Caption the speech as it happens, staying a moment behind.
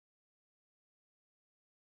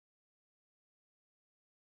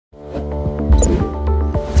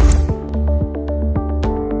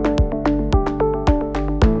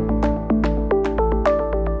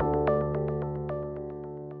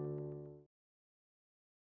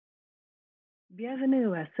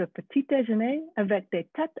Bienvenue à ce petit déjeuner avec des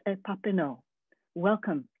têtes et papineaux.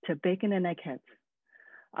 Welcome to Bacon and Eggheads.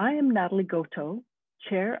 I am Natalie Goto,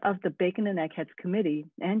 Chair of the Bacon and Eggheads Committee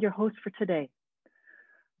and your host for today.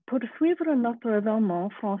 Pour suivre notre événement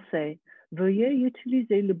français, veuillez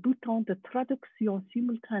utiliser le bouton de traduction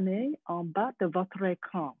simultanée en bas de votre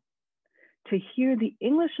écran. To hear the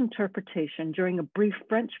English interpretation during a brief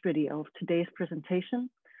French video of today's presentation,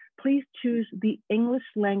 please choose the English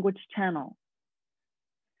language channel.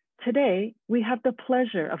 Today, we have the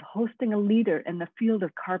pleasure of hosting a leader in the field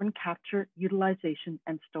of carbon capture, utilization,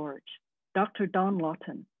 and storage, Dr. Don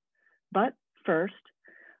Lawton. But first,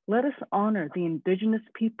 let us honor the Indigenous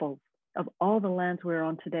peoples of all the lands we're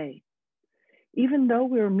on today. Even though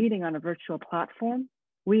we are meeting on a virtual platform,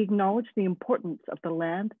 we acknowledge the importance of the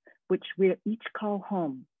land which we each call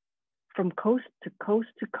home. From coast to coast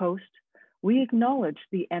to coast, we acknowledge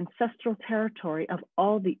the ancestral territory of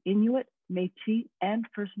all the Inuit, Métis, and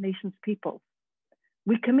First Nations peoples.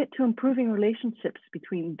 We commit to improving relationships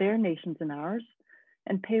between their nations and ours,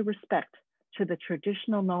 and pay respect to the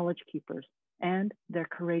traditional knowledge keepers and their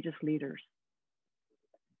courageous leaders.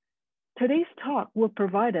 Today's talk will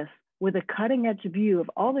provide us with a cutting-edge view of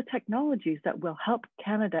all the technologies that will help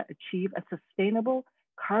Canada achieve a sustainable,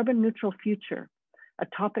 carbon-neutral future, a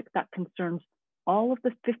topic that concerns all of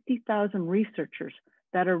the 50,000 researchers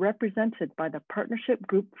that are represented by the Partnership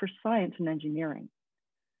Group for Science and Engineering.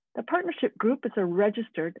 The Partnership Group is a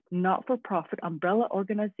registered, not-for-profit umbrella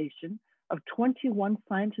organization of 21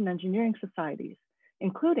 science and engineering societies,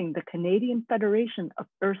 including the Canadian Federation of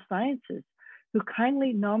Earth Sciences, who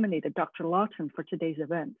kindly nominated Dr. Lawton for today's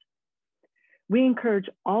event. We encourage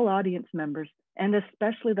all audience members, and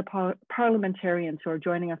especially the parliamentarians who are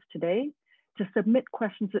joining us today, to submit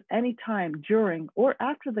questions at any time during or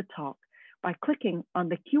after the talk by clicking on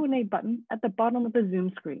the Q&A button at the bottom of the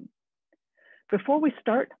Zoom screen. Before we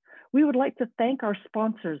start, we would like to thank our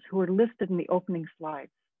sponsors who are listed in the opening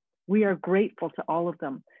slides. We are grateful to all of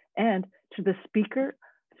them and to the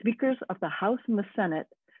speakers of the House and the Senate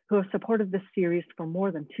who have supported this series for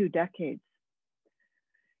more than 2 decades.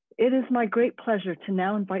 It is my great pleasure to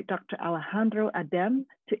now invite Dr. Alejandro Adem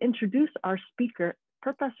to introduce our speaker,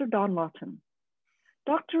 Professor Don Lawton.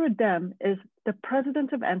 Dr. Adem is the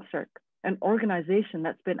president of NSERC, an organization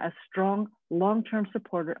that's been a strong long-term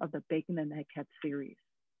supporter of the Bacon and Eggheads series.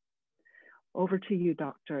 Over to you,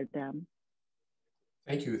 Dr. Adem.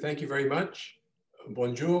 Thank you. Thank you very much.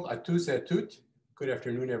 Bonjour à tous et à toutes. Good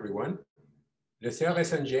afternoon, everyone. Le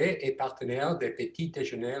CRSNG est partenaire des petits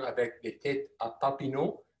déjeuners avec des têtes à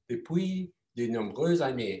papineaux depuis de nombreuses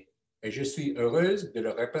années, et je suis heureuse de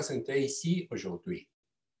le représenter ici aujourd'hui.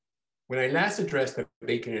 When I last addressed the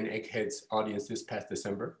Bacon and Eggheads audience this past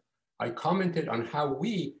December, I commented on how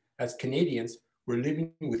we, as Canadians, were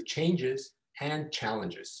living with changes and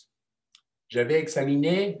challenges. J'avais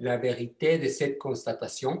examiné la vérité de cette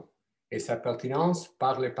constatation et sa pertinence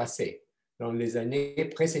par le passé, dans les années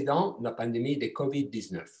précédant la pandémie de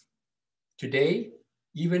COVID-19. Today,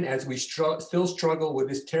 even as we still struggle with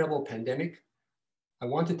this terrible pandemic, I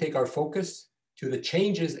want to take our focus to the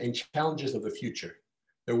changes and challenges of the future.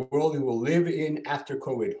 The world we will live in after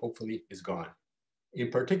COVID hopefully is gone. In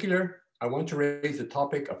particular, I want to raise the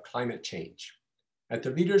topic of climate change. At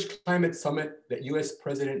the Leaders' Climate Summit that US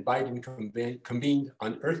President Biden convened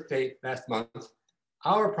on Earth Day last month,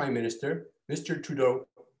 our Prime Minister, Mr. Trudeau,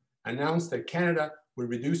 announced that Canada would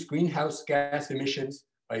reduce greenhouse gas emissions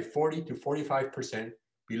by 40 to 45%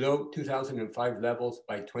 below 2005 levels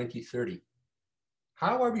by 2030.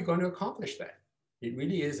 How are we going to accomplish that? It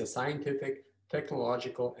really is a scientific,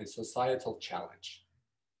 technological, and societal challenge.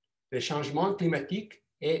 Le changement climatique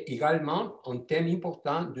est également un thème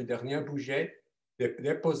important du dernier budget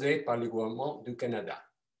déposé par le gouvernement du Canada.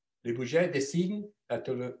 Le budget désigne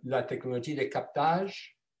la technologie de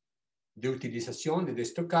captage, d'utilisation et de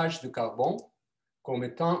stockage du carbone comme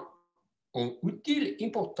étant un outil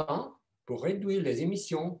important pour réduire les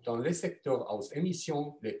émissions dans les secteurs aux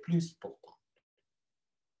émissions les plus importantes.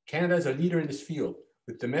 Canada is a leader in this field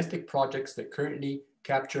with domestic projects that currently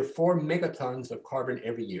capture 4 megatons of carbon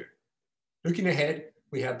every year. Looking ahead,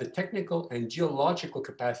 we have the technical and geological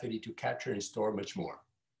capacity to capture and store much more.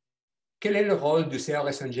 Quel est le rôle du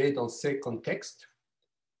CRSNG dans ce contexte?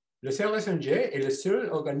 Le CRSNG est le seul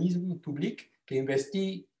organisme public qui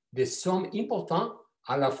investit des sommes importantes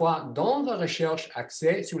à la fois dans la recherche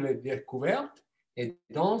axée sur les découvertes et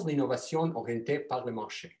dans l'innovation orientée par le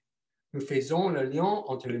marché. Nous faisons le lien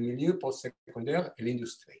entre le milieu postsecondaire et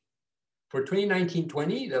l'industrie. For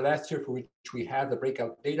 2019-20, the last year for which we have the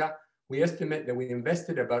breakout data, we estimate that we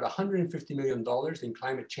invested about $150 million in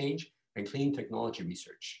climate change and clean technology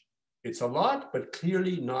research. It's a lot, but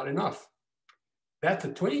clearly not enough. That's a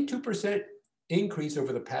 22% increase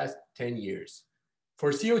over the past 10 years.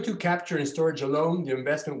 For CO2 capture and storage alone, the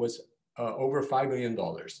investment was over $5 million,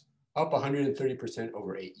 up 130%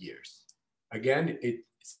 over 8 years. Again, it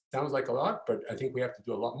sounds like a lot, but I think we have to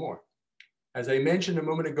do a lot more. As I mentioned a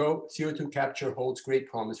moment ago, CO2 capture holds great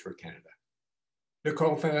promise for Canada. Le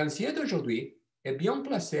conférencier d'aujourd'hui est bien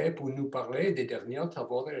placé pour nous parler des derniers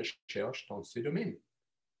travaux de recherche dans ce domaine.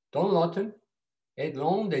 Don Lawton est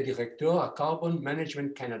l'un des directeurs à Carbon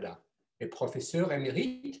Management Canada et professeur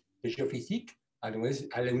émérite de géophysique à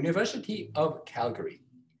l'University of Calgary.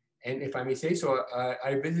 And if I may say so,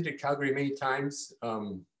 I visited Calgary many times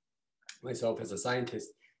myself as a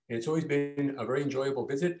scientist, and it's always been a very enjoyable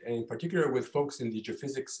visit, and in particular with folks in the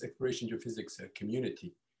geophysics, exploration geophysics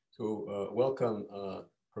community. So welcome,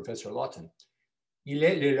 Professor Lawton. Il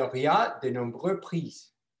est le lauréat de nombreux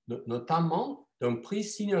prix, notamment d'un prix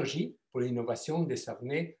Synergie pour l'innovation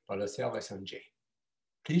décerné par le CRSNG.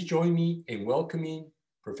 Please join me in welcoming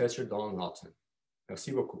Professor Don Lawton.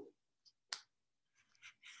 Merci beaucoup.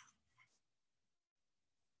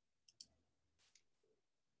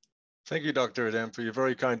 Thank you, Dr. Adem, for your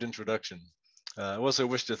very kind introduction. I also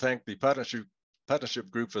wish to thank the Partnership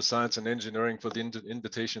Group for Science and Engineering for the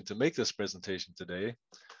invitation to make this presentation today.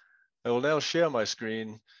 I will now share my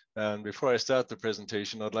screen, and before I start the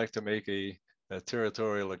presentation, I'd like to make a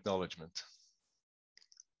territorial acknowledgement.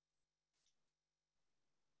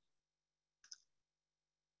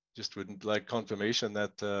 Just would like confirmation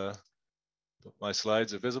that my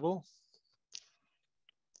slides are visible.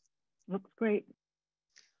 Looks great.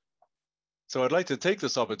 So I'd like to take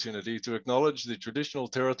this opportunity to acknowledge the traditional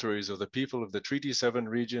territories of the people of the Treaty 7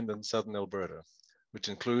 region in southern Alberta, which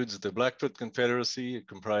includes the Blackfoot Confederacy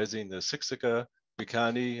comprising the Siksika,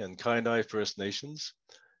 Piikani, and Kainai First Nations,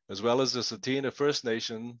 as well as the Tsuut'ina First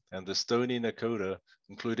Nation and the Stoney Nakoda,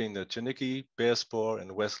 including the Chiniki, Bearspaw,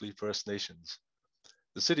 and Wesley First Nations.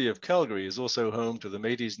 The city of Calgary is also home to the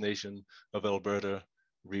Métis Nation of Alberta,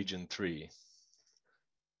 Region 3.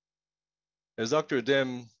 As Dr.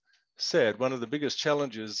 Adem said, one of the biggest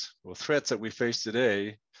challenges or threats that we face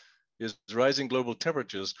today is rising global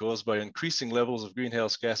temperatures caused by increasing levels of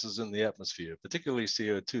greenhouse gases in the atmosphere, particularly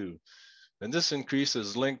CO2. And this increase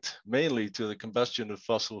is linked mainly to the combustion of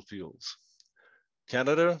fossil fuels.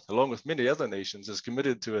 Canada, along with many other nations, is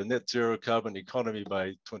committed to a net zero carbon economy by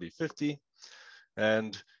 2050.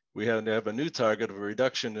 And we have a new target of a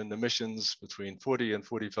reduction in emissions between 40 and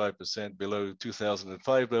 45% below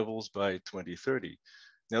 2005 levels by 2030.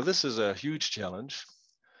 Now, this is a huge challenge.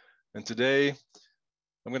 And today,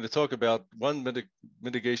 I'm going to talk about one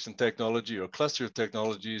mitigation technology or cluster of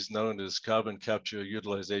technologies known as carbon capture,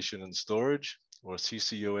 utilization, and storage, or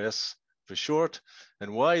CCUS for short,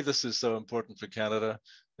 and why this is so important for Canada,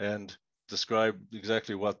 and describe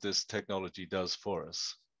exactly what this technology does for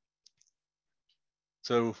us.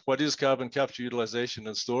 So what is carbon capture, utilization,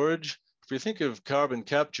 and storage? If we think of carbon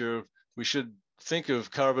capture, we should think of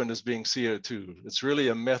carbon as being CO2. It's really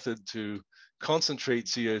a method to concentrate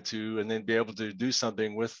CO2 and then be able to do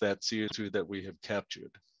something with that CO2 that we have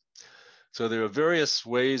captured. So there are various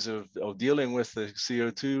ways of dealing with the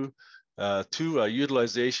CO2. Two are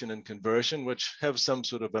utilization and conversion, which have some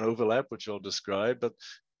sort of an overlap, which I'll describe, but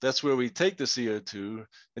that's where we take the CO2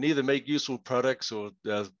 and either make useful products or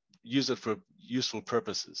use it for useful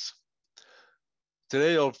purposes.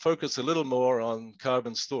 Today, I'll focus a little more on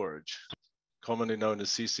carbon storage, commonly known as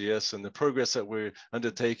CCS, and the progress that we're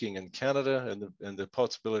undertaking in Canada and the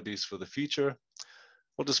possibilities for the future.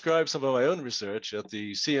 I'll describe some of my own research at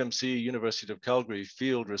the CMC University of Calgary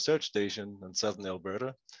Field Research Station in southern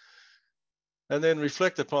Alberta, and then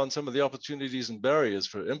reflect upon some of the opportunities and barriers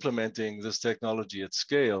for implementing this technology at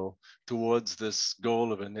scale towards this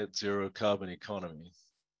goal of a net zero carbon economy.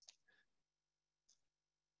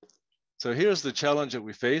 So here's the challenge that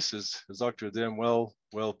we face, as Dr. Adem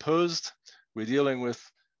well posed. We're dealing with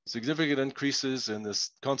significant increases in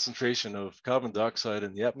this concentration of carbon dioxide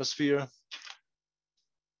in the atmosphere.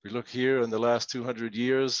 We look here in the last 200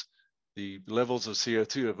 years, the levels of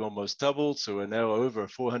CO2 have almost doubled, so we're now over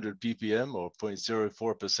 400 ppm or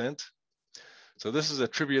 0.04%. So this is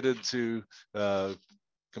attributed to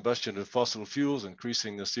combustion of fossil fuels,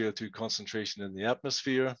 increasing the CO2 concentration in the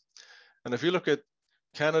atmosphere. And if you look at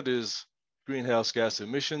Canada's greenhouse gas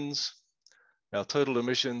emissions, our total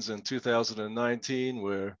emissions in 2019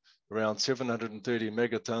 were around 730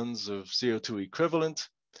 megatons of CO2 equivalent.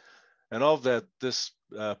 And of that, this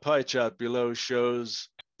pie chart below shows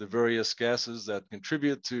the various gases that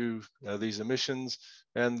contribute to these emissions.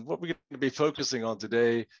 And what we're going to be focusing on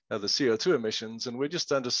today are the CO2 emissions, and we're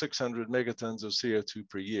just under 600 megatons of CO2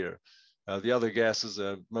 per year. The other gases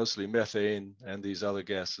are mostly methane and these other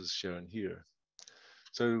gases shown here.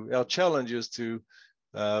 So our challenge is to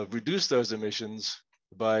reduce those emissions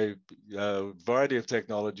by a variety of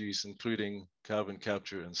technologies, including carbon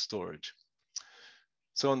capture and storage.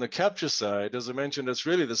 So on the capture side, as I mentioned, it's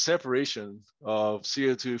really the separation of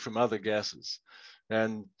CO2 from other gases.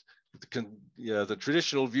 And the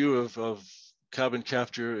traditional view of carbon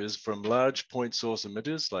capture is from large point source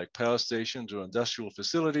emitters like power stations or industrial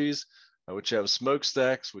facilities, which have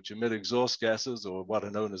smokestacks, which emit exhaust gases or what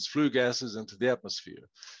are known as flue gases into the atmosphere.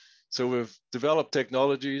 So we've developed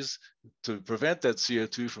technologies to prevent that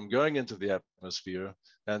CO2 from going into the atmosphere.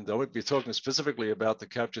 And I won't be talking specifically about the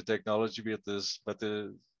capture technology, but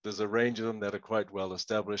there's a range of them that are quite well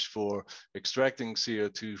established for extracting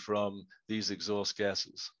CO2 from these exhaust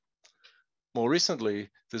gases. More recently,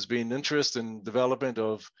 there's been interest in development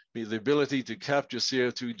of the ability to capture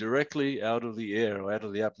CO2 directly out of the air or out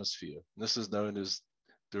of the atmosphere. And this is known as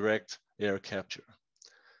direct air capture.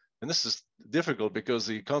 And this is difficult because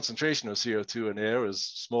the concentration of CO2 in air is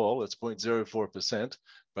small, it's 0.04%,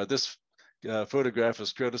 but this photograph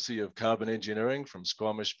is courtesy of Carbon Engineering from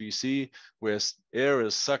Squamish, BC, where air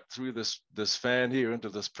is sucked through this fan here into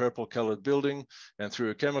this purple colored building, and through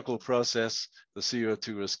a chemical process, the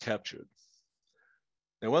CO2 is captured.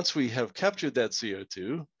 Now, once we have captured that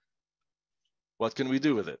CO2, what can we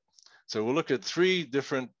do with it? So we'll look at three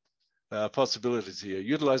different possibilities here: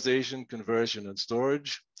 utilization, conversion, and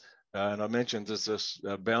storage. And I mentioned there's this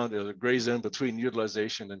bound a gray zone between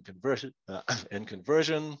utilization and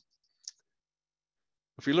conversion.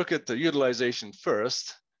 If we look at the utilization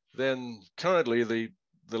first, then currently the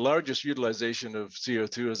largest utilization of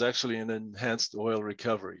CO2 is actually in enhanced oil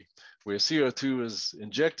recovery, where CO2 is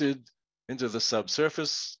injected into the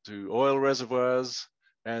subsurface to oil reservoirs,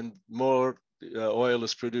 and more oil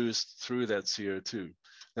is produced through that CO2.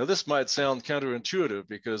 Now, this might sound counterintuitive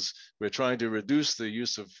because we're trying to reduce the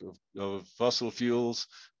use of fossil fuels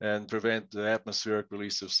and prevent the atmospheric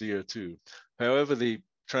release of CO2. However, the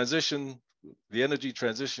energy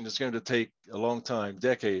transition is going to take a long time,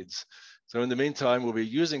 decades. So in the meantime, we'll be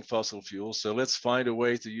using fossil fuels. So let's find a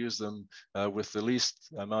way to use them with the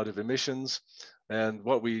least amount of emissions. And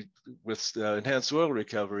with enhanced oil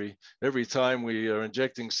recovery, every time we are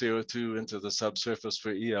injecting CO2 into the subsurface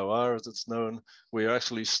for EOR, as it's known, we are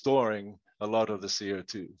actually storing a lot of the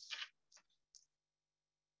CO2.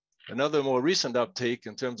 Another more recent uptake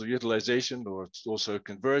in terms of utilization or also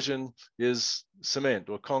conversion is cement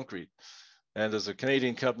or concrete. And there's a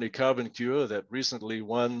Canadian company, Carbon Cure, that recently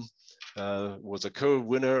was a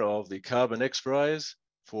co-winner of the Carbon X Prize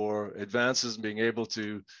for advances in being able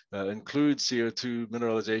to include CO2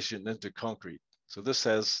 mineralization into concrete. So this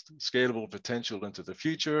has scalable potential into the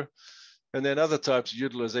future. And then other types of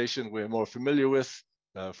utilization we're more familiar with,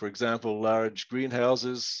 for example, large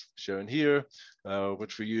greenhouses shown here,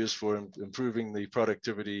 which we use for improving the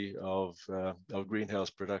productivity of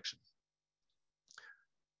greenhouse production.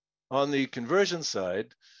 On the conversion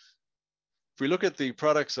side, if we look at the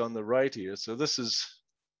products on the right here, so this is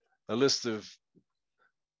a list of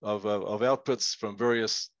outputs from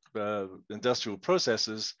various industrial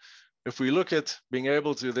processes. If we look at being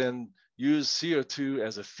able to then use CO2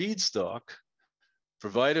 as a feedstock,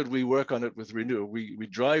 provided we work on it with we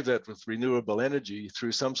drive that with renewable energy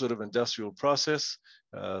through some sort of industrial process,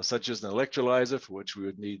 such as an electrolyzer, for which we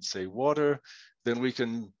would need, say, water, then we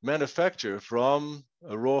can manufacture from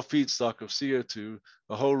a raw feedstock of CO2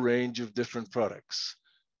 a whole range of different products: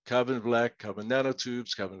 carbon black, carbon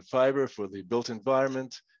nanotubes, carbon fiber for the built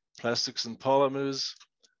environment, plastics and polymers,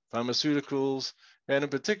 pharmaceuticals, and in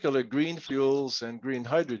particular, green fuels and green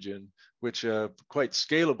hydrogen, which are quite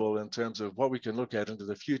scalable in terms of what we can look at into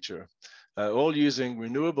the future, all using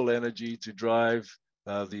renewable energy to drive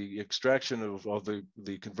the extraction of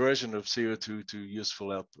the conversion of CO2 to useful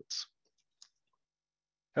outputs.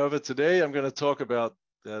 However, today I'm going to talk about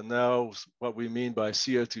now what we mean by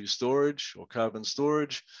CO2 storage or carbon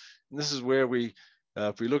storage. And this is where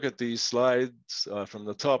if we look at these slides from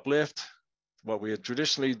the top left, what we are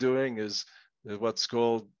traditionally doing is what's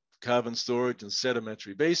called carbon storage in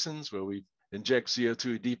sedimentary basins, where we inject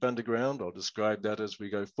CO2 deep underground. I'll describe that as we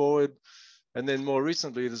go forward. And then more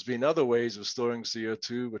recently, there's been other ways of storing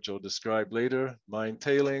CO2, which I'll describe later: mine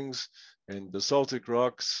tailings and basaltic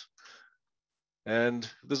rocks. And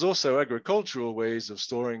there's also agricultural ways of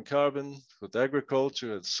storing carbon with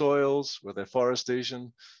agriculture, with soils, with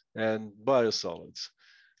afforestation, and biosolids.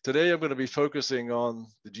 Today, I'm going to be focusing on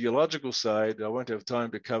the geological side. I won't have time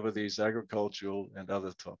to cover these agricultural and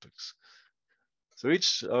other topics. So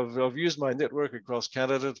I've used my network across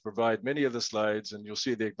Canada to provide many of the slides, and you'll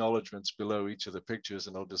see the acknowledgements below each of the pictures,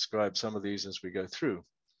 and I'll describe some of these as we go through.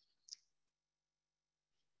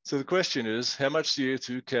 So the question is, how much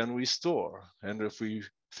CO2 can we store? And if we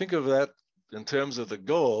think of that in terms of the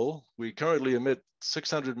goal, we currently emit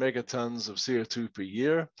 600 megatons of CO2 per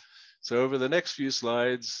year. So over the next few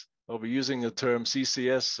slides, I'll be using the term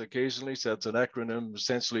CCS occasionally. So that's an acronym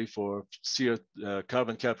essentially for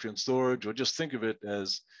carbon capture and storage, or just think of it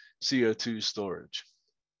as CO2 storage.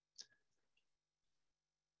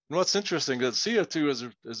 And what's interesting that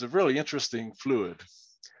CO2 is a really interesting fluid.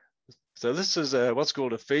 So this is what's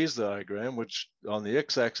called a phase diagram, which on the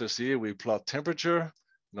x-axis here, we plot temperature,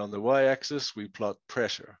 and on the y-axis, we plot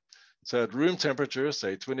pressure. So at room temperature,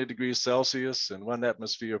 say 20 degrees Celsius and 1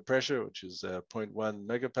 atmosphere pressure, which is 0.1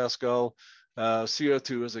 megapascal,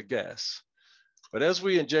 CO2 is a gas. But as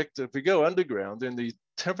we inject, if we go underground, then the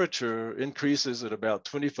temperature increases at about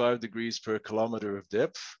 25 degrees per kilometer of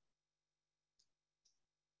depth.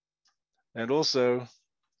 And also,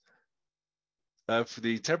 for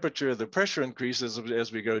the temperature, the pressure increases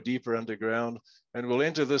as we go deeper underground, and we'll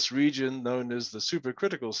enter this region known as the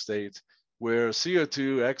supercritical state, where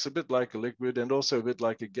CO2 acts a bit like a liquid and also a bit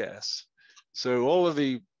like a gas. So all of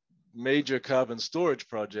the major carbon storage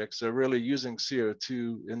projects are really using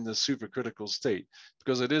CO2 in the supercritical state,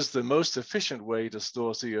 because it is the most efficient way to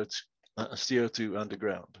store CO2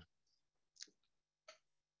 underground.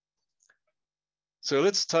 So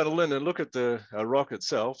let's tunnel in and look at the rock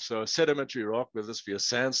itself. So a sedimentary rock, whether this be a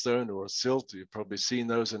sandstone or a silt, you've probably seen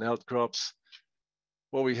those in outcrops.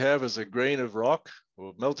 What we have is a grain of rock,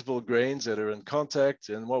 or multiple grains that are in contact,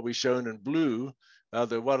 and what we've shown in blue are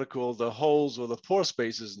what are called the holes or the pore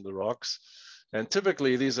spaces in the rocks. And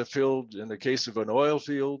typically these are filled, in the case of an oil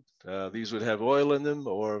field, these would have oil in them,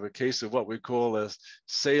 or in the case of what we call a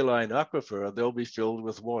saline aquifer, they'll be filled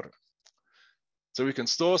with water. So we can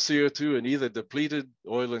store CO2 in either depleted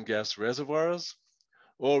oil and gas reservoirs,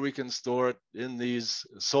 or we can store it in these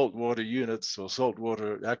saltwater units, or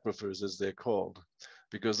saltwater aquifers as they're called,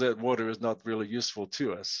 because that water is not really useful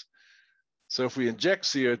to us. So if we inject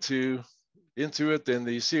CO2 into it, then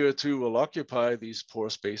the CO2 will occupy these pore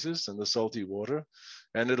spaces in the salty water,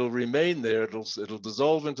 and it'll remain there. It'll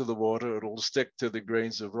dissolve into the water. It'll stick to the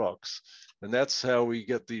grains of rocks. And that's how we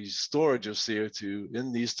get the storage of CO2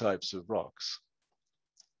 in these types of rocks.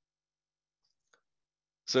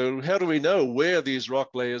 So how do we know where these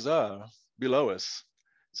rock layers are below us?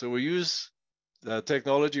 So we use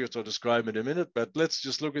technology, which I'll describe in a minute, but let's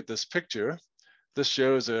just look at this picture. This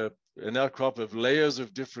shows an outcrop of layers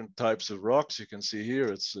of different types of rocks. You can see here,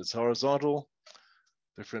 it's horizontal,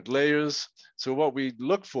 different layers. So what we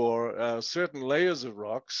look for are certain layers of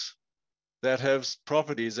rocks that have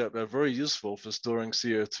properties that are very useful for storing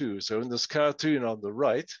CO2. So in this cartoon on the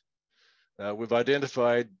right, we've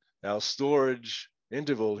identified our storage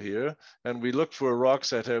interval here, and we look for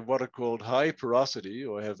rocks that have what are called high porosity,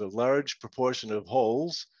 or have a large proportion of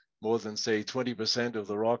holes. More than, say, 20% of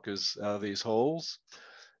the rock is these holes.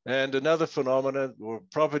 And another phenomenon or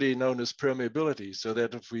property known as permeability, so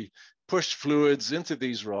that if we push fluids into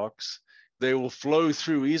these rocks, they will flow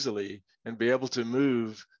through easily and be able to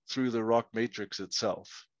move through the rock matrix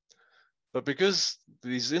itself. But because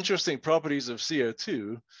these interesting properties of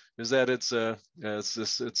CO2 is that it's a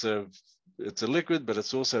liquid, but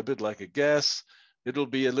it's also a bit like a gas, it'll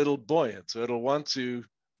be a little buoyant, so it'll want to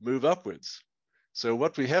move upwards. So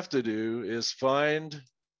what we have to do is find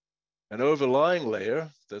an overlying layer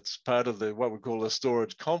that's part of what we call a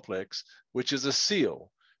storage complex, which is a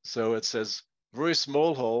seal. So it says very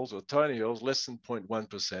small holes or tiny holes, less than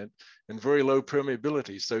 0.1%, and very low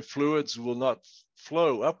permeability. So fluids will not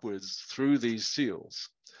flow upwards through these seals.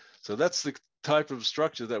 So that's the type of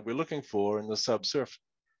structure that we're looking for in the subsurface.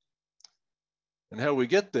 And how we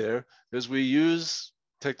get there is we use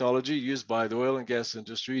technology used by the oil and gas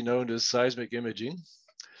industry known as seismic imaging.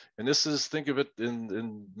 And this is, think of it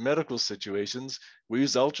in medical situations, we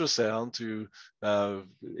use ultrasound to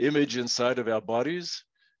image inside of our bodies.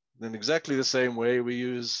 In exactly the same way, we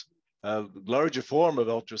use a larger form of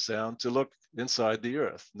ultrasound to look inside the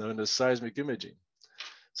earth, known as seismic imaging.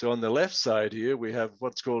 So on the left side here, we have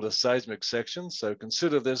what's called a seismic section. So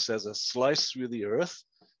consider this as a slice through the earth.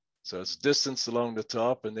 So it's distance along the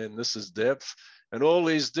top, and then this is depth. And all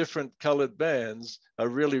these different colored bands are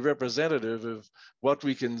really representative of what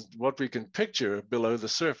we can picture below the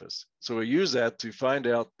surface. So we use that to find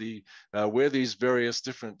out where these various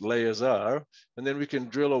different layers are, and then we can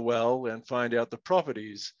drill a well and find out the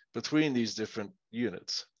properties between these different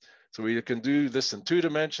units. So we can do this in 2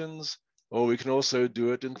 dimensions, or we can also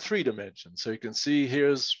do it in 3 dimensions. So you can see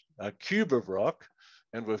here's a cube of rock.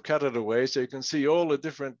 and we've cut it away so you can see all the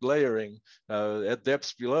different layering at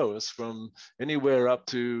depths below us from anywhere up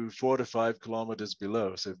to 4 to 5 kilometers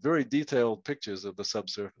below. So very detailed pictures of the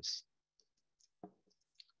subsurface.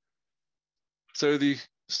 So the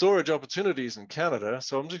storage opportunities in Canada.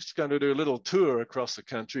 So I'm just going to do a little tour across the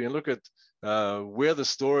country and look at where the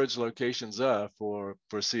storage locations are for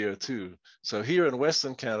CO2. So here in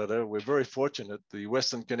Western Canada, we're very fortunate. The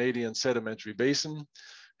Western Canadian Sedimentary Basin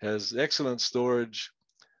has excellent storage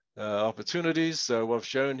opportunities. So what I've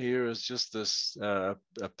shown here is just this a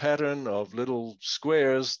pattern of little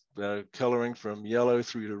squares coloring from yellow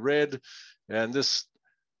through to red. And this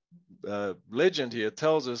legend here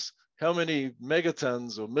tells us how many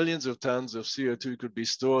megatons or millions of tons of CO2 could be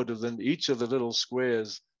stored within each of the little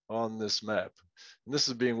squares on this map. And this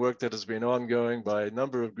is being work that has been ongoing by a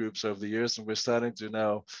number of groups over the years, and we're starting to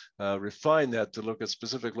now refine that to look at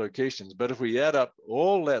specific locations. But if we add up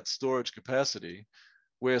all that storage capacity,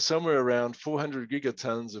 we're somewhere around 400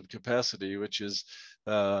 gigatons of capacity, which is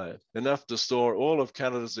enough to store all of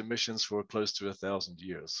Canada's emissions for close to 1,000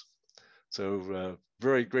 years. So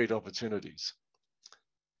very great opportunities.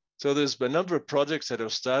 So there's a number of projects that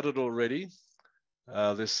have started already.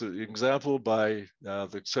 This example by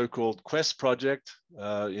the so-called Quest project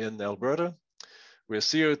in Alberta, where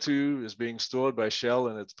CO2 is being stored by Shell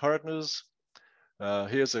and its partners.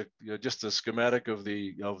 Here's just a schematic of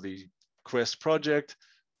the Quest project.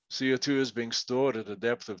 CO2 is being stored at a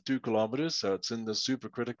depth of 2 kilometers, so it's in the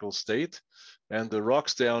supercritical state. And the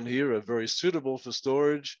rocks down here are very suitable for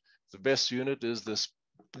storage. The best unit is this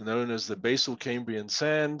known as the basal Cambrian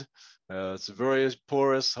sand. It's a very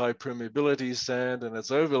porous, high permeability sand, and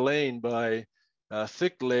it's overlain by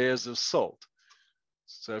thick layers of salt.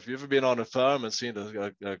 So if you've ever been on a farm and seen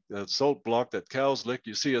a salt block that cows lick,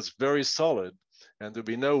 you see it's very solid, and there'll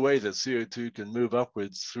be no way that CO2 can move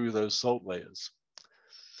upwards through those salt layers.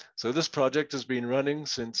 So this project has been running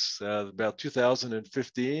since about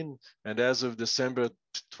 2015, and as of December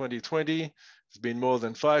 2020, there's been more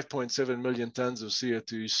than 5.7 million tons of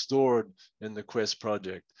CO2 stored in the Quest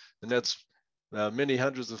project. And that's many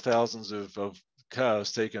hundreds of thousands of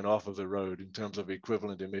cars taken off of the road in terms of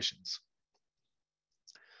equivalent emissions.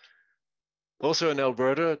 Also in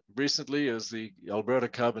Alberta, recently is the Alberta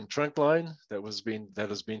Carbon Trunk Line that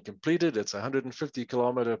has been completed. It's a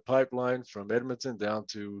 150-kilometer pipeline from Edmonton down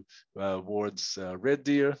to towards Red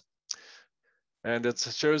Deer. And it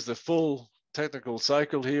shows the full technical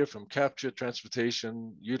cycle here from capture,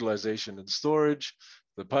 transportation, utilization, and storage.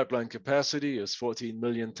 The pipeline capacity is 14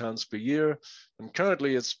 million tons per year. And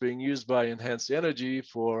currently it's being used by Enhanced Energy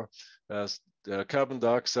for carbon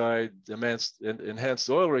dioxide enhanced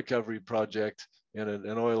oil recovery project in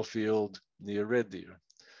an oil field near Red Deer.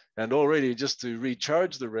 And already, just to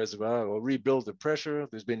recharge the reservoir or rebuild the pressure,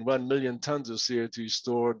 there's been 1 million tons of CO2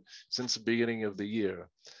 stored since the beginning of the year.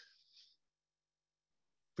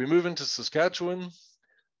 If we move into Saskatchewan,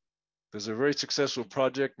 there's a very successful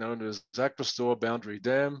project known as Aquastore Boundary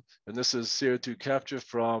Dam, and this is CO2 capture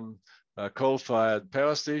from a coal-fired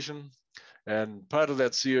power station. And part of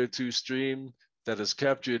that CO2 stream that is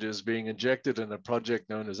captured is being injected in a project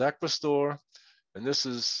known as Aquastore. And this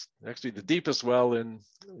is actually the deepest well in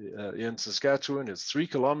Saskatchewan. It's 3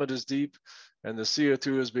 kilometers deep, and the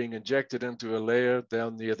CO2 is being injected into a layer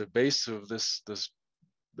down near the base of this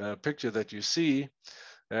picture that you see.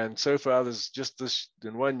 And so far, there's just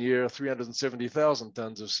in 1 year, 370,000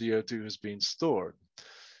 tons of CO2 has been stored.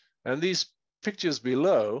 And these pictures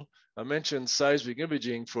below, I mentioned seismic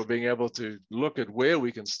imaging for being able to look at where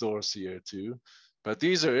we can store CO2, but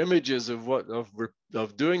these are images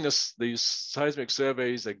of doing these seismic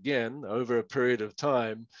surveys again over a period of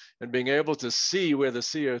time and being able to see where the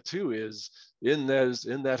CO2 is in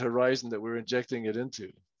that horizon that we're injecting it into.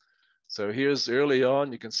 So here's early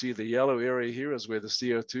on, you can see the yellow area here is where the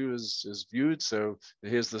CO2 is viewed. So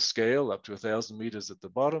here's the scale up to 1,000 meters at the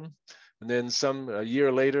bottom. And then a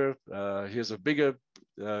year later, here's a bigger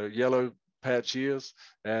yellow patch here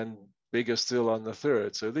and bigger still on the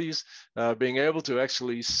third. So these being able to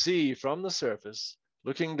actually see from the surface,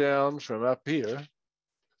 looking down from up here,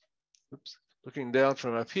 we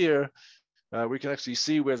can actually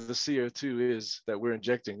see where the CO2 is that we're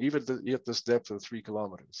injecting, even at this depth of 3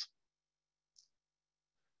 kilometers.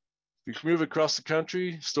 We can move across the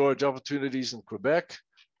country, storage opportunities in Quebec,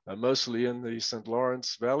 mostly in the St.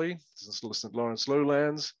 Lawrence Valley, St. Lawrence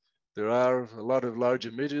lowlands. There are a lot of large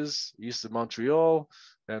emitters east of Montreal,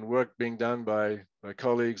 and work being done by my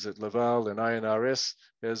colleagues at Laval and INRS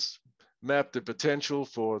has mapped the potential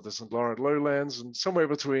for the St. Lawrence lowlands, and somewhere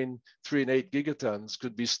between 3 and 8 gigatons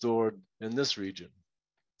could be stored in this region.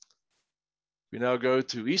 We now go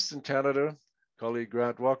to Eastern Canada, colleague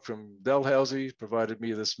Grant Wack from Dalhousie provided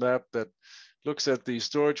me this map that looks at the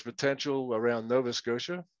storage potential around Nova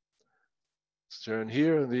Scotia. It's shown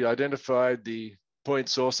here, and they identified the point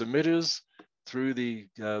source emitters through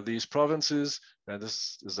these provinces, and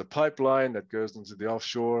this is a pipeline that goes into the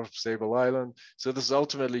offshore of Sable Island. So this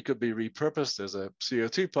ultimately could be repurposed as a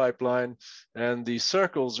CO2 pipeline, and the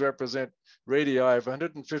circles represent radii of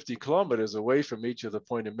 150 kilometers away from each of the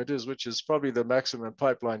point emitters, which is probably the maximum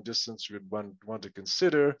pipeline distance you would want to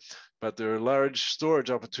consider, but there are large storage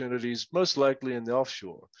opportunities, most likely in the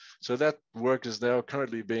offshore. So that work is now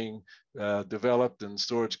currently being developed and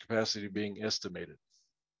storage capacity being estimated.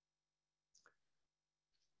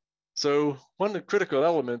 So one critical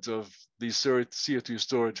element of these CO2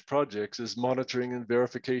 storage projects is monitoring and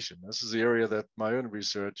verification. This is the area that my own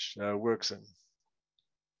research works in.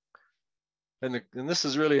 And this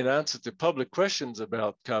is really an answer to public questions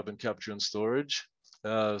about carbon capture and storage,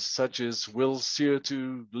 such as, will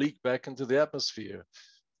CO2 leak back into the atmosphere?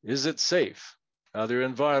 Is it safe? Are there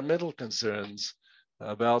environmental concerns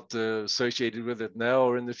associated with it now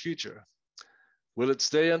or in the future? Will it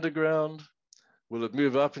stay underground? Will it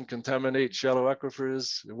move up and contaminate shallow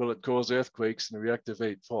aquifers? Will it cause earthquakes and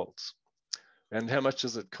reactivate faults? And how much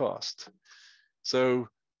does it cost? So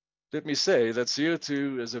let me say that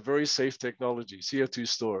CO2 is a very safe technology, CO2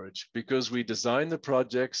 storage, because we design the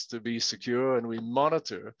projects to be secure and we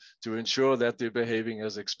monitor to ensure that they're behaving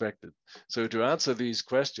as expected. So to answer these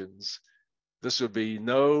questions, this would be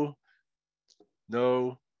no,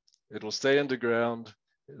 it will stay underground,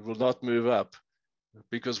 it will not move up,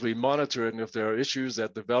 because we monitor it, and if there are issues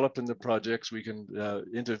that develop in the projects, we can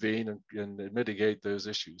intervene and mitigate those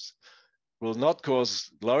issues. Will not cause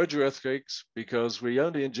large earthquakes because we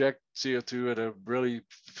only inject CO2 at a really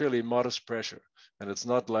fairly modest pressure. And it's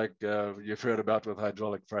not like you've heard about with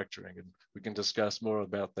hydraulic fracturing. And we can discuss more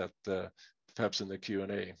about that perhaps in the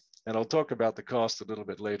Q&A. And I'll talk about the cost a little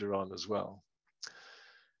bit later on as well.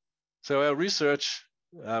 So our research,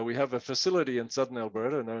 we have a facility in southern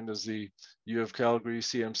Alberta known as the U of Calgary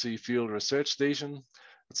CMC Field Research Station.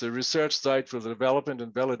 It's a research site for the development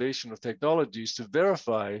and validation of technologies to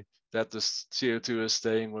verify that the CO2 is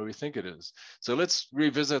staying where we think it is. So let's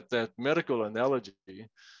revisit that medical analogy. You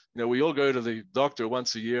know, we all go to the doctor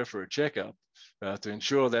once a year for a checkup to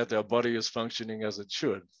ensure that our body is functioning as it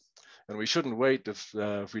should. And we shouldn't wait if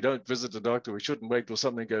we don't visit the doctor, we shouldn't wait till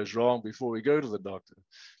something goes wrong before we go to the doctor.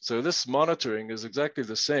 So this monitoring is exactly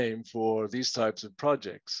the same for these types of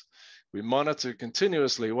projects. We monitor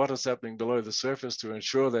continuously what is happening below the surface to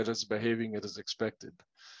ensure that it's behaving as expected.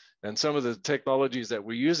 And some of the technologies that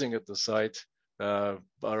we're using at the site are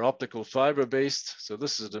optical fiber based. So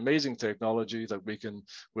this is an amazing technology that we can,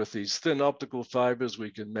 with these thin optical fibers,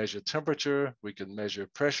 we can measure temperature, we can measure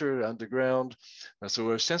pressure underground. So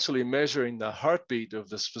we're essentially measuring the heartbeat of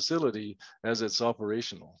this facility as it's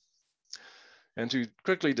operational. And to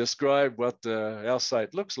quickly describe what our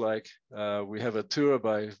site looks like, we have a tour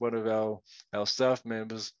by one of our staff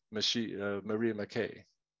members, Maria McKay.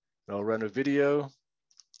 I'll run a video.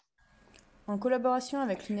 In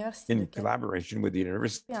collaboration with the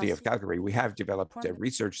University of Calgary, we have developed a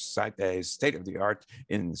research site that is state-of-the-art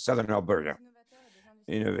in southern Alberta.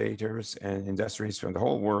 Innovators and industries from the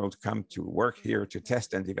whole world come to work here to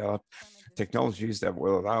test and develop technologies that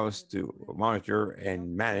will allow us to monitor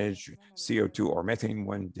and manage CO2 or methane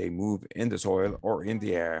when they move in the soil or in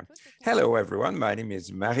the air. Hello, everyone. My name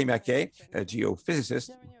is Marie Mackay, a geophysicist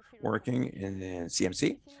working in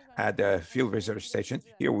CMC at the field research station.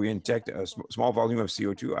 Here we inject a small volume of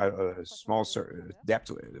CO2 at a small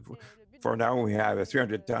depth. For now, we have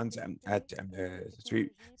 300 tons at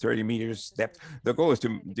 30 meters depth. The goal is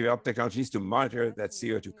to develop technologies to monitor that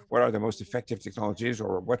CO2. What are the most effective technologies,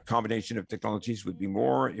 or what combination of technologies would be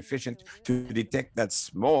more efficient to detect that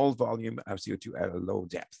small volume of CO2 at a low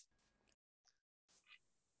depth?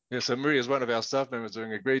 Yes, so Maria is one of our staff members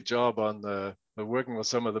doing a great job on working with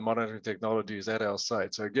some of the monitoring technologies at our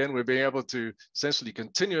site. So again, we're being able to essentially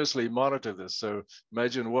continuously monitor this. So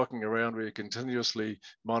imagine walking around where you continuously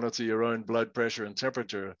monitor your own blood pressure and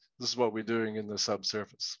temperature. This is what we're doing in the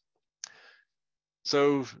subsurface.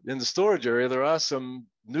 So in the storage area, there are some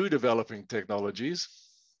new developing technologies.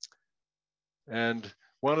 And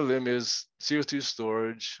one of them is CO2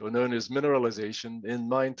 storage, or known as mineralization in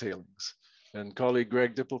mine tailings. And colleague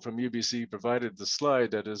Greg Dipple from UBC provided the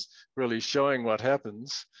slide that is really showing what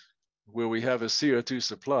happens where we have a CO2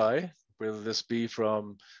 supply, whether this be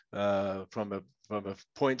from a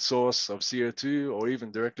point source of CO2 or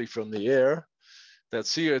even directly from the air. That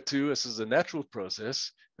CO2, this is a natural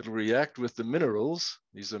process, it'll react with the minerals.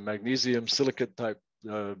 These are magnesium silicate type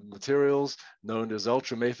materials known as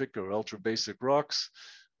ultramafic or ultrabasic rocks.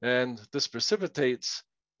 And this precipitates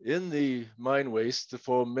in the mine waste to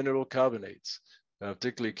form mineral carbonates,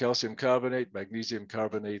 particularly calcium carbonate, magnesium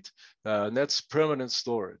carbonate, and that's permanent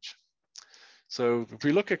storage. So if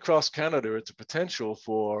we look across Canada at the potential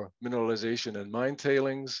for mineralization and mine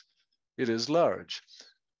tailings, it is large.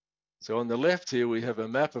 So on the left here, we have a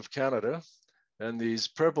map of Canada, and these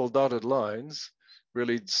purple dotted lines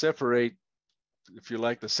really separate, if you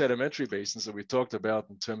like, the sedimentary basins that we talked about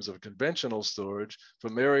in terms of conventional storage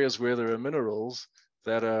from areas where there are minerals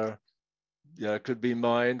that are could be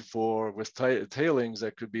mined with tailings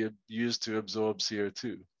that could be used to absorb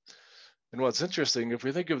CO2. And what's interesting, if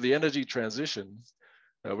we think of the energy transition,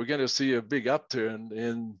 we're going to see a big upturn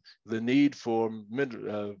in the need for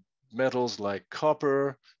metals like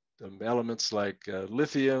copper, elements like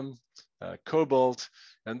lithium, cobalt,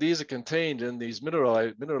 and these are contained in these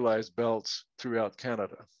mineralized belts throughout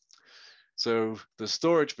Canada. So the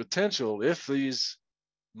storage potential, if these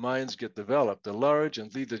mines get developed, are large, and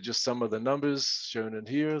these are just some of the numbers shown in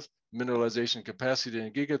here, mineralization capacity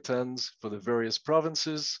in gigatons for the various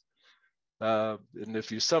provinces. And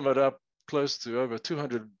if you sum it up, close to over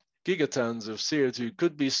 200 gigatons of CO2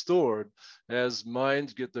 could be stored as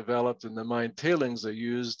mines get developed and the mine tailings are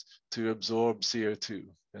used to absorb CO2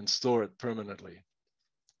 and store it permanently.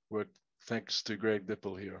 Thanks to Greg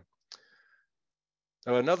Dipple here.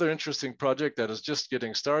 Now, another interesting project that is just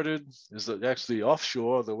getting started is actually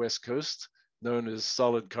offshore the West Coast, known as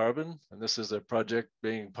solid carbon. And this is a project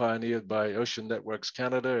being pioneered by Ocean Networks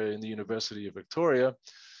Canada and the University of Victoria.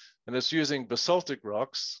 And it's using basaltic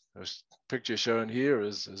rocks. A picture shown here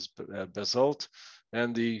is basalt.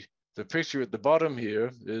 And the picture at the bottom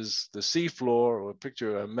here is the seafloor,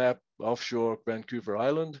 or a map offshore Vancouver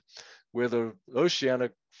Island, where the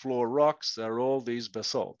oceanic floor rocks are all these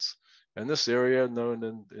basalts. And this area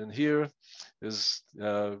known in here is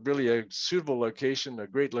really a suitable location, a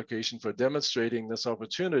great location for demonstrating this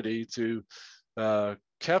opportunity to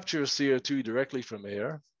capture CO2 directly from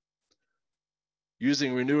air,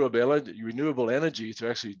 using renewable energy to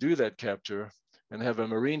actually do that capture, and have a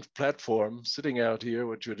marine platform sitting out here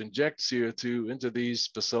which would inject CO2 into these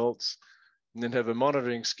basalts, and then have a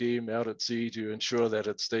monitoring scheme out at sea to ensure that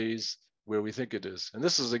it stays where we think it is. And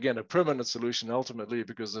this is, again, a permanent solution ultimately,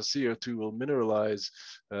 because the CO2 will mineralize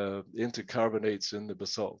into carbonates in the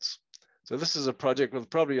basalts. So this is a project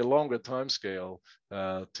with probably a longer time scale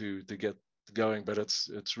to get going, but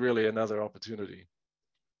it's really another opportunity.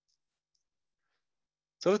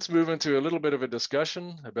 So let's move into a little bit of a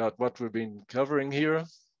discussion about what we've been covering here.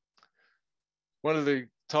 One of the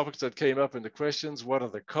topics that came up in the questions, what are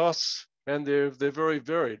the costs? And they're very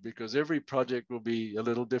varied, because every project will be a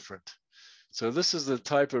little different. So this is the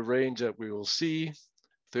type of range that we will see: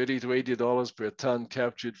 $30 to $80 per ton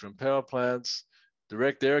captured from power plants.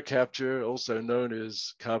 Direct air capture, also known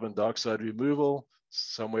as carbon dioxide removal,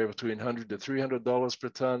 somewhere between $100 to $300 per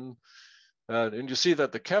ton. And you see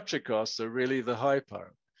that the capture costs are really the high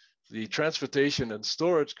part. The transportation and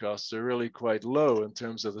storage costs are really quite low in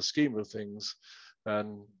terms of the scheme of things.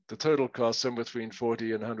 And the total cost somewhere between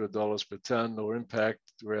 $40 and $100 per ton, or impact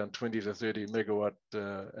around 20 to 30 megawatt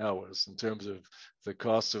hours in terms of the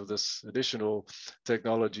cost of this additional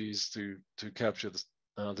technologies to capture the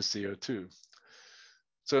CO2.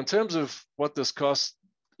 So in terms of what this cost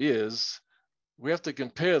is, we have to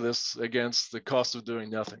compare this against the cost of doing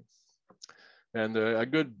nothing. And a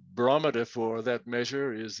good barometer for that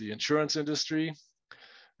measure is the insurance industry.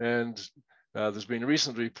 And there's been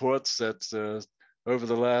recent reports that over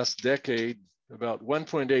the last decade, about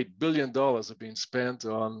 $1.8 billion have been spent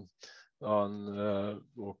on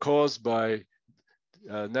or caused by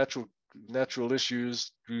natural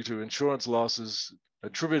issues due to insurance losses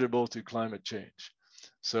attributable to climate change.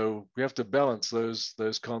 So we have to balance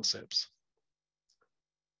those concepts.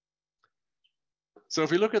 So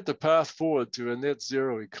if we look at the path forward to a net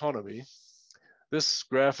zero economy, this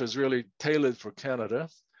graph is really tailored for Canada.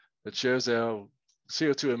 It shows our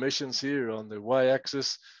CO2 emissions here on the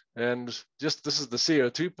y-axis, and just this is the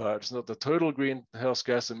CO2 part. It's not the total greenhouse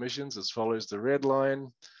gas emissions. It follows the red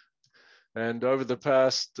line. And over the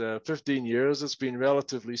past 15 years, it's been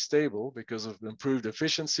relatively stable because of improved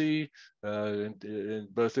efficiency in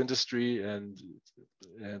both industry and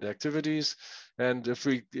activities. And if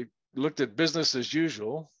we looked at business as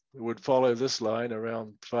usual, it would follow this line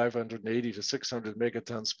around 580 to 600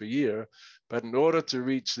 megatons per year. But in order to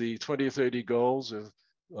reach the 2030 goals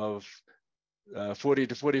of 40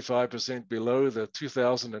 to 45% below the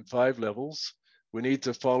 2005 levels, we need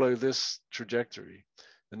to follow this trajectory.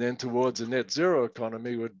 And then towards a net zero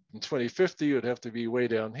economy, in 2050, it would have to be way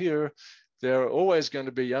down here, there are always going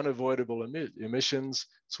to be unavoidable emissions.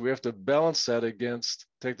 So we have to balance that against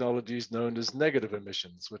technologies known as negative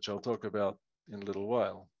emissions, which I'll talk about in a little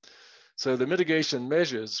while. So the mitigation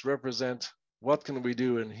measures represent what can we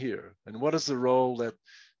do in here, and what is the role that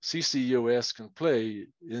CCUS can play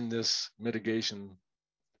in this mitigation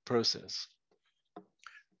process.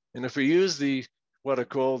 And if we use what are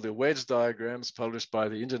called the wedge diagrams published by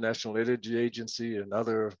the International Energy Agency and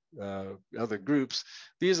other groups,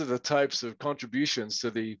 these are the types of contributions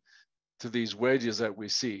to these wedges that we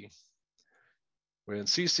see. When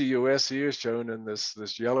CCUS here, shown in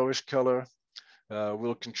this yellowish color,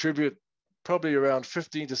 will contribute probably around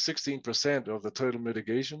 15 to 16% of the total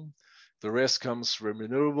mitigation. The rest comes from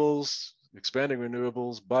renewables, expanding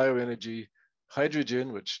renewables, bioenergy,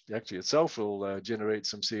 hydrogen, which actually itself will generate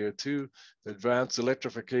some CO2, advanced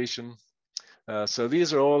electrification. So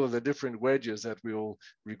these are all of the different wedges that we will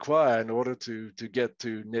require in order to get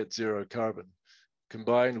to net zero carbon,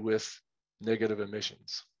 combined with negative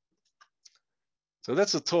emissions. So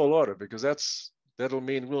that's a tall order, because that'll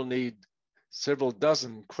mean we'll need several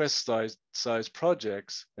dozen Quest-sized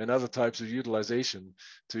projects and other types of utilization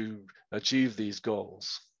to achieve these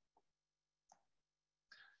goals.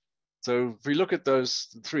 So if we look at those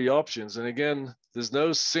three options, and again, there's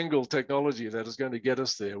no single technology that is going to get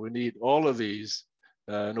us there. We need all of these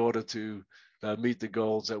in order to meet the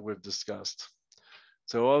goals that we've discussed.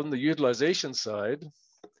 So on the utilization side,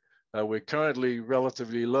 we're currently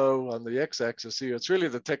relatively low on the x-axis here. It's really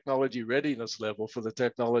the technology readiness level for the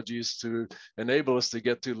technologies to enable us to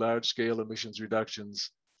get to large-scale emissions reductions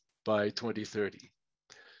by 2030.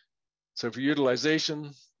 So for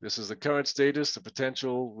utilization, this is the current status. The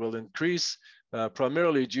potential will increase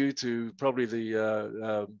primarily due to probably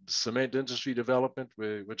the cement industry development,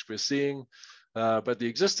 which we're seeing. But the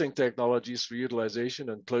existing technologies for utilization,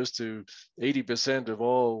 and close to 80% of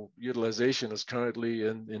all utilization is currently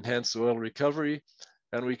in enhanced oil recovery.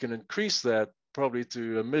 And we can increase that probably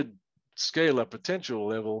to a mid-scale-up potential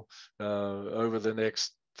level over the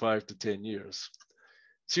next 5 to 10 years.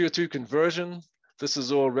 CO2 conversion, this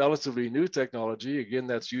is all relatively new technology. Again,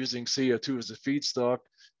 that's using CO2 as a feedstock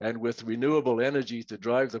and with renewable energy to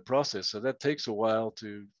drive the process. So that takes a while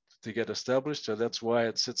to get established. So that's why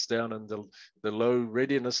it sits down in the low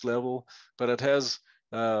readiness level, but it has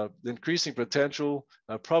increasing potential,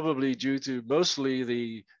 probably due to mostly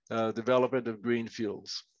the development of green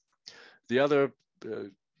fuels. The other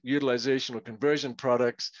utilization or conversion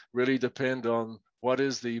products really depend on what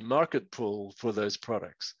is the market pull for those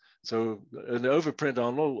products. So an overprint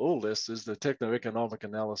on all this is the techno-economic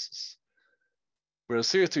analysis. Whereas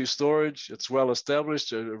CO2 storage, it's well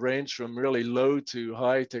established, a range from really low to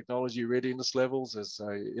high technology readiness levels, as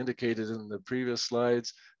I indicated in the previous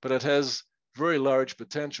slides, but it has very large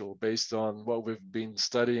potential based on what we've been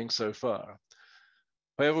studying so far.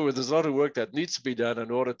 However, there's a lot of work that needs to be done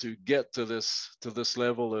in order to get to this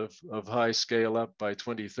level of high scale up by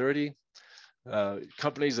 2030.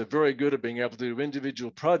 Companies are very good at being able to do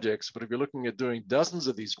individual projects, but if you're looking at doing dozens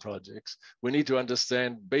of these projects, we need to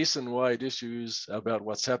understand basin-wide issues about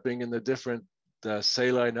what's happening in the different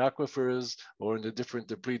saline aquifers or in the different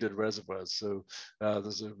depleted reservoirs. So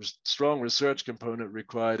there's a strong research component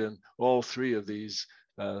required in all three of these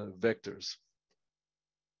vectors.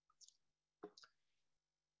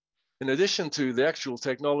 In addition to the actual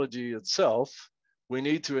technology itself, we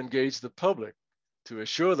need to engage the public to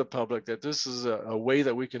assure the public that this is a way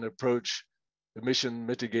that we can approach emission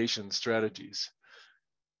mitigation strategies.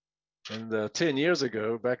 And 10 years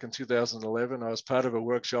ago, back in 2011, I was part of a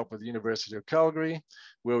workshop with the University of Calgary,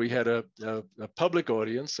 where we had a public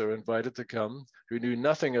audience, so invited to come, who knew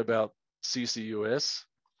nothing about CCUS,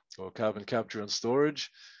 or carbon capture and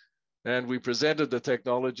storage. And we presented the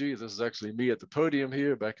technology. This is actually me at the podium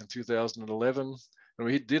here back in 2011. And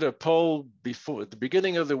we did a poll before, at the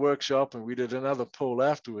beginning of the workshop, and we did another poll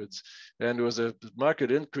afterwards. And there was a marked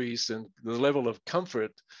increase in the level of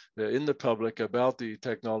comfort in the public about the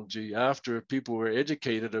technology after people were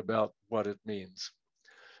educated about what it means.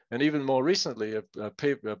 And even more recently,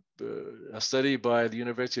 a study by the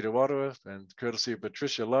University of Ottawa and courtesy of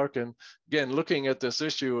Patricia Larkin, again, looking at this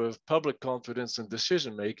issue of public confidence and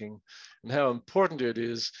decision-making and how important it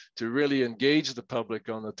is to really engage the public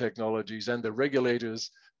on the technologies and the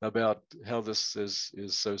regulators about how this is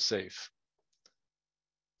so safe.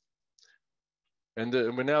 And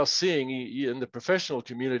we're now seeing in the professional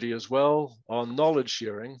community as well on knowledge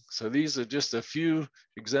sharing. So these are just a few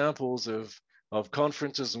examples of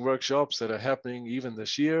conferences and workshops that are happening even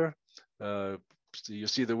this year. So you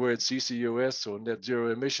see the word CCUS or net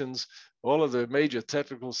zero emissions. All of the major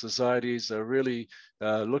technical societies are really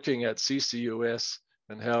looking at CCUS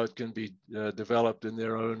and how it can be developed in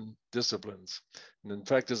their own disciplines. And in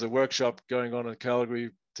fact, there's a workshop going on in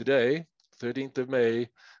Calgary today, 13th of May,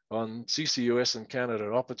 on CCUS in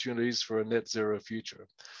Canada, opportunities for a net zero future.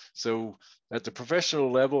 So at the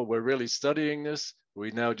professional level, we're really studying this.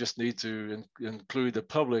 We now just need to include the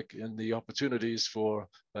public in the opportunities for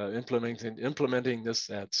implementing this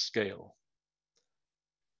at scale.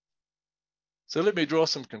 So let me draw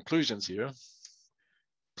some conclusions here.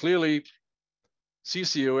 Clearly,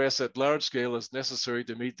 CCUS at large scale is necessary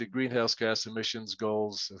to meet the greenhouse gas emissions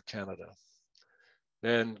goals of Canada.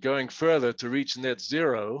 And going further to reach net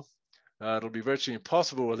zero, it'll be virtually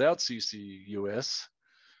impossible without CCUS.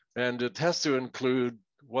 And it has to include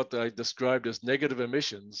what I described as negative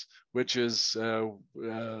emissions, which is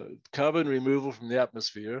carbon removal from the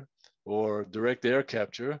atmosphere or direct air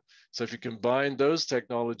capture. So if you combine those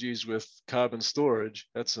technologies with carbon storage,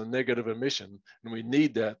 that's a negative emission, and we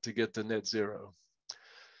need that to get to net zero.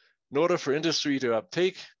 In order for industry to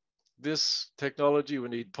uptake this technology, we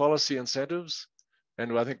need policy incentives.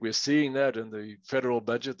 And I think we're seeing that in the federal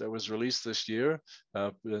budget that was released this year,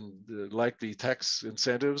 and likely tax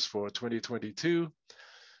incentives for 2022.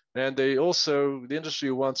 And the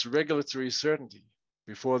industry wants regulatory certainty.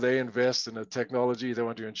 Before they invest in a technology, they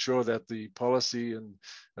want to ensure that the policy and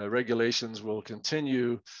regulations will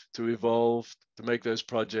continue to evolve to make those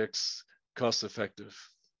projects cost effective.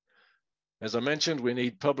 As I mentioned, we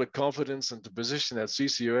need public confidence and to position that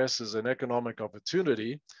CCUS as an economic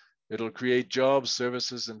opportunity. It'll create jobs,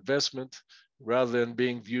 services, investment, rather than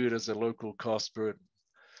being viewed as a local cost burden.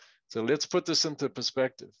 So let's put this into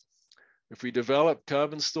perspective. If we develop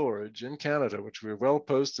carbon storage in Canada, which we're well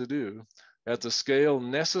posed to do, at the scale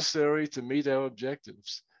necessary to meet our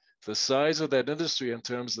objectives, the size of that industry in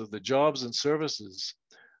terms of the jobs and services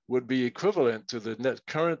would be equivalent to the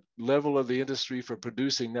current level of the industry for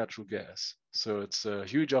producing natural gas. So it's a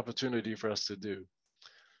huge opportunity for us to do.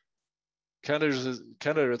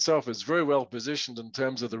 Canada itself is very well positioned in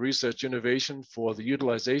terms of the research innovation for the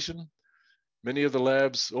utilization. Many of the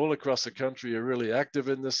labs all across the country are really active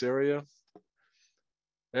in this area.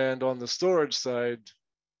 And on the storage side,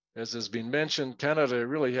 as has been mentioned, Canada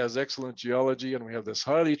really has excellent geology, and we have this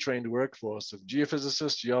highly trained workforce of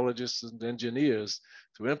geophysicists, geologists, and engineers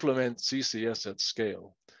to implement CCS at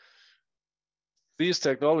scale. These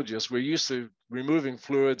technologies, we're used to removing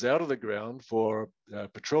fluids out of the ground for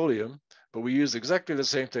petroleum, but we use exactly the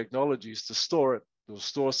same technologies to store it. We'll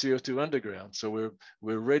store CO2 underground, so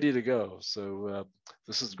we're ready to go. So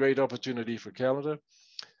this is a great opportunity for Canada.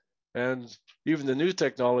 And even the new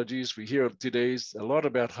technologies, we hear today a lot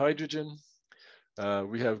about hydrogen.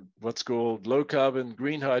 We have what's called low carbon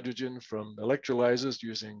green hydrogen from electrolyzers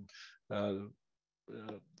using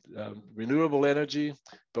renewable energy,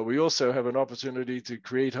 but we also have an opportunity to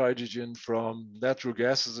create hydrogen from natural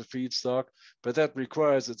gas as a feedstock, but that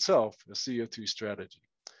requires itself a CO2 strategy.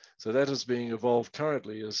 So that is being evolved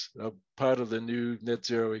currently as a part of the new net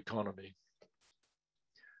zero economy.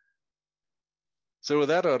 So with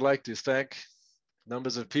that, I'd like to thank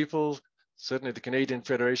numbers of people, certainly the Canadian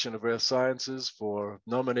Federation of Earth Sciences for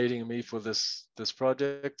nominating me for this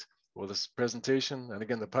project or this presentation, and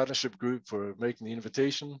again, the partnership group for making the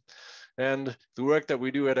invitation. And the work that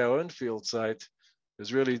we do at our own field site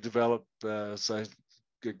is really developed, so I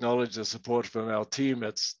acknowledge the support from our team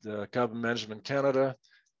at Carbon Management Canada,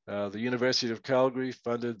 the University of Calgary,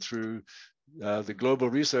 funded through the Global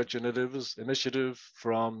Research Initiative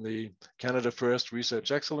from the Canada First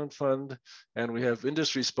Research Excellence Fund, and we have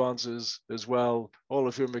industry sponsors as well, all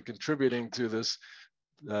of whom are contributing to this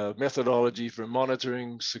methodology for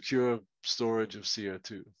monitoring secure storage of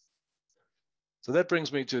CO2. So that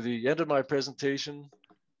brings me to the end of my presentation.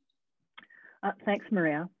 Thanks,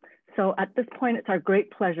 Maria. So at this point, it's our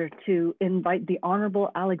great pleasure to invite the Honorable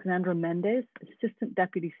Alexandra Mendez, Assistant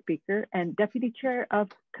Deputy Speaker and Deputy Chair of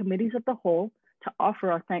Committees of the Whole, to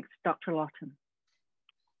offer our thanks to Dr. Lawton.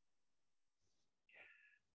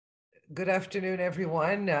 Good afternoon,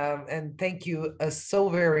 everyone, and thank you so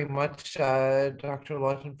very much, Dr.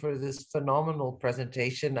 Lawton, for this phenomenal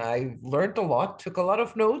presentation. I learned a lot, took a lot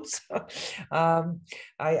of notes. I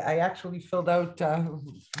actually filled out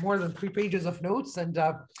more than 3 pages of notes, and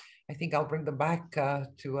I think I'll bring them back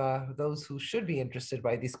to those who should be interested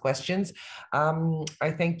by these questions.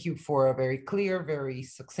 I thank you for a very clear, very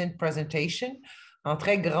succinct presentation. Un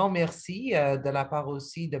très grand merci de la part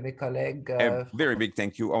aussi de mes collègues. A very big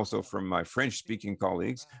thank you also from my French-speaking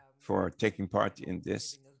colleagues for taking part in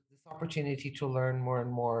this opportunity to learn more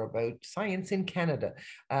and more about science in Canada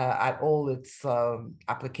at all its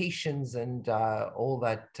applications and all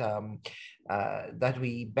that that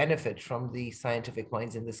we benefit from the scientific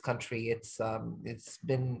minds in this country. It's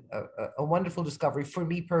been a wonderful discovery for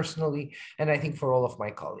me personally, and I think for all of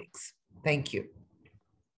my colleagues. Thank you.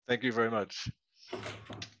 Thank you very much.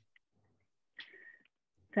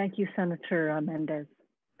 Thank you, Senator Mendez.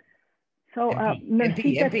 So,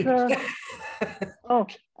 MP. Oh,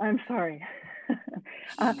 I'm sorry.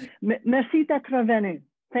 Merci d'être venu.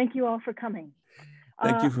 Thank you all for coming.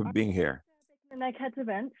 Thank you for being here. The NAGHEAD's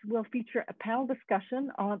events will feature a panel discussion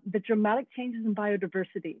on the dramatic changes in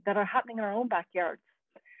biodiversity that are happening in our own backyards.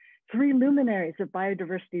 3 luminaries of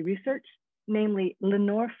biodiversity research, namely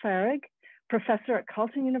Lenore Farag, professor at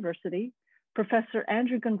Carleton University, Professor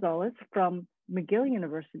Andrew Gonzalez from McGill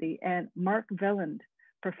University, and Mark Velland,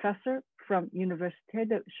 professor from Université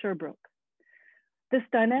de Sherbrooke. This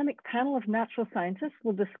dynamic panel of natural scientists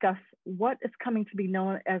will discuss what is coming to be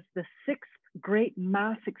known as the 6th great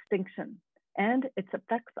mass extinction and its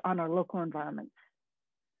effects on our local environments.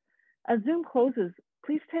 As Zoom closes,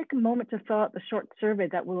 please take a moment to fill out the short survey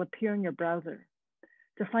that will appear in your browser.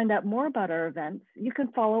 To find out more about our events, you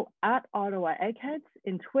can follow @OttawaEggheads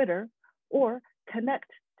in Twitter or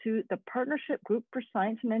connect to the Partnership Group for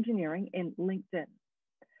Science and Engineering in LinkedIn.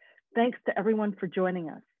 Thanks to everyone for joining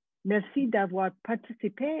us. Merci d'avoir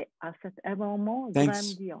participé à cet événement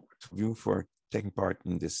grandiose. Thanks to you for taking part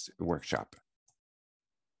in this workshop.